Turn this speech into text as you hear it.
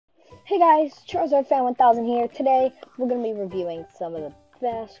Hey guys, Charizard Fan 1000 here. Today we're going to be reviewing some of the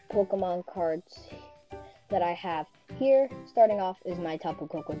best Pokemon cards that I have here. Starting off is my Tapu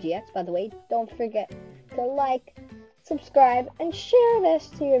Koko GX. By the way, don't forget to like, subscribe, and share this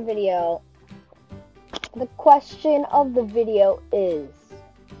to your video. The question of the video is,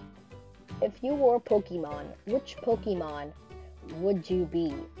 if you were Pokemon, which Pokemon would you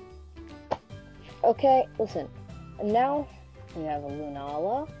be? Okay, listen. And now we have a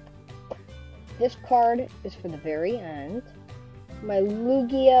Lunala. This card is for the very end. My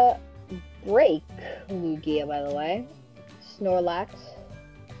Lugia Break Lugia, by the way. Snorlax.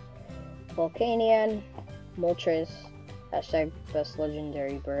 Volcanion. Moltres. Hashtag best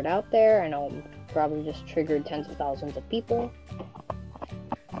legendary bird out there. I know I'm probably just triggered tens of thousands of people.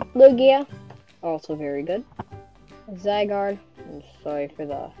 Lugia. Also very good. Zygarde. I'm sorry for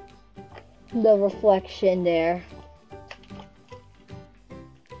the reflection there.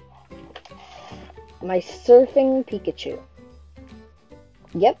 My Surfing Pikachu.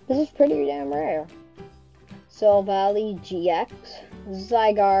 Yep, this is pretty damn rare. Valley GX.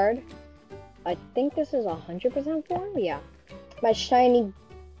 Zygarde. I think this is 100% form? Yeah. My Shiny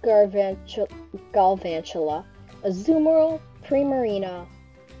Galvantula. Azumarill. Primarina.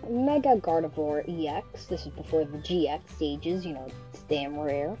 Mega Gardevoir EX. This is before the GX stages, you know, it's damn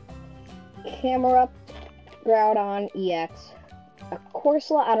rare. Camerupt. Groudon EX. A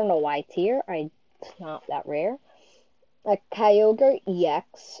Corsola, I don't know why it's here. It's not that rare. A Kyogre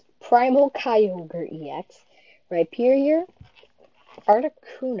EX. Primal Kyogre EX. Rhyperior.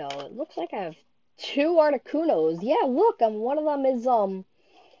 Articuno. It looks like I have two Articunos. Yeah, look, one of them is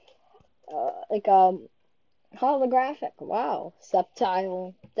holographic. Wow.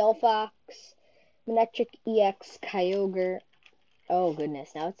 Sceptile. Delphox. Manectric EX. Kyogre. Oh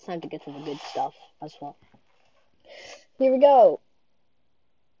goodness, now it's time to get to the good stuff as well. Here we go.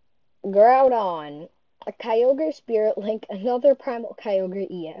 Groudon, a Kyogre Spirit Link, another Primal Kyogre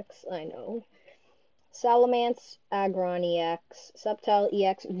EX, I know. Salamence, Aggron EX, Sceptile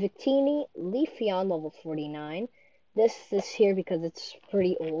EX, Victini, Leafeon level 49. This is here because it's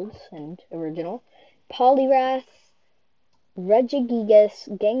pretty old and original. Poliwrath, Regigigas,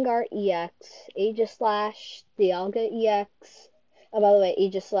 Gengar EX, Aegislash, Dialga EX. Oh, by the way,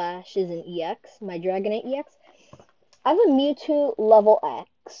 Aegislash is an EX, my Dragonite EX. I have a Mewtwo level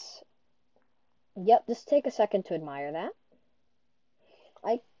X. Yep, just take a second to admire that.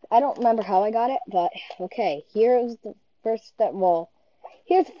 I don't remember how I got it, but okay, here's the first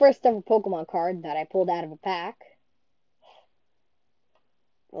here's the first ever Pokemon card that I pulled out of a pack.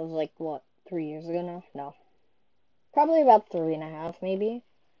 It was like, what, 3 years ago now? No. Probably about 3.5, maybe.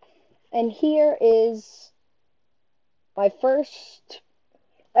 And here is my first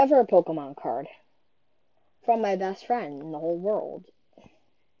ever Pokemon card from my best friend in the whole world.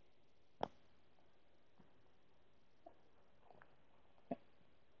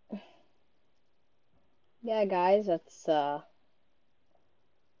 Yeah, guys, that's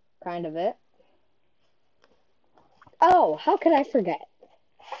kind of it. Oh, how could I forget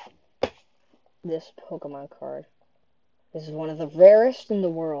this Pokemon card? This is one of the rarest in the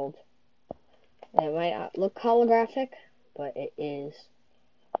world. It might not look holographic, but it is.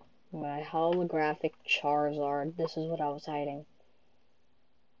 My holographic Charizard. This is what I was hiding.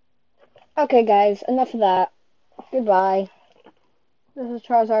 Okay, guys, enough of that. Goodbye. This is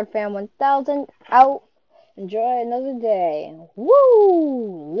Charizard Fan 1000 out. Enjoy another day.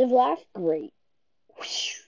 Woo! Live life great. Whoosh.